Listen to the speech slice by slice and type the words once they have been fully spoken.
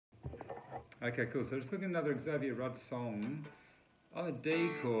Okay, cool. So just look at another Xavier Rudd song. On the D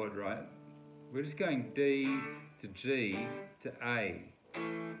chord, right? We're just going D to G to A,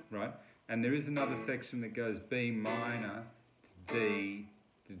 right? And there is another section that goes B minor to D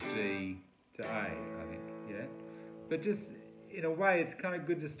to G to A, I think, yeah? But just, in a way, it's kind of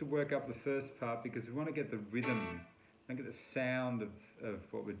good just to work up the first part because we want to get the rhythm and get the sound of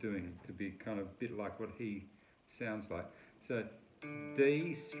what we're doing to be kind of a bit like what he sounds like. So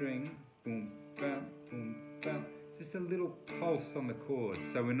D string, boom, bam, boom, bam. Just a little pulse on the chord.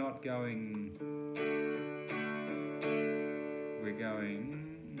 So we're not going, we're going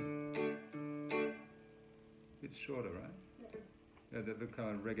a bit shorter, right? Yeah. The kind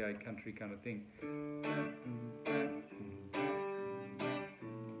of reggae country kind of thing.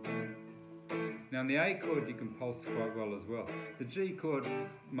 Now on the A chord you can pulse quite well as well. The G chord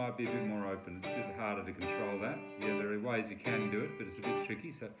might be a bit more open, it's a bit harder to control that. Yeah, there are ways you can do it, but it's a bit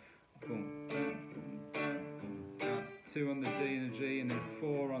tricky. So boom, bam, boom, bam, boom, bam. 2 on the D and the G, and then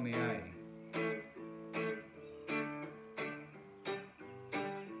 4 on the A.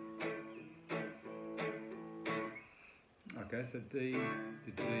 Okay, so D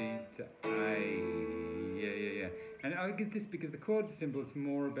to G to A. Yeah. And I get this because the chords are simple, it's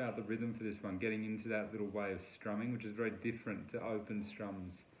more about the rhythm for this one, getting into that little way of strumming, which is very different to open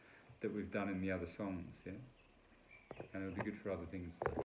strums that we've done in the other songs, yeah? And it'll be good for other things.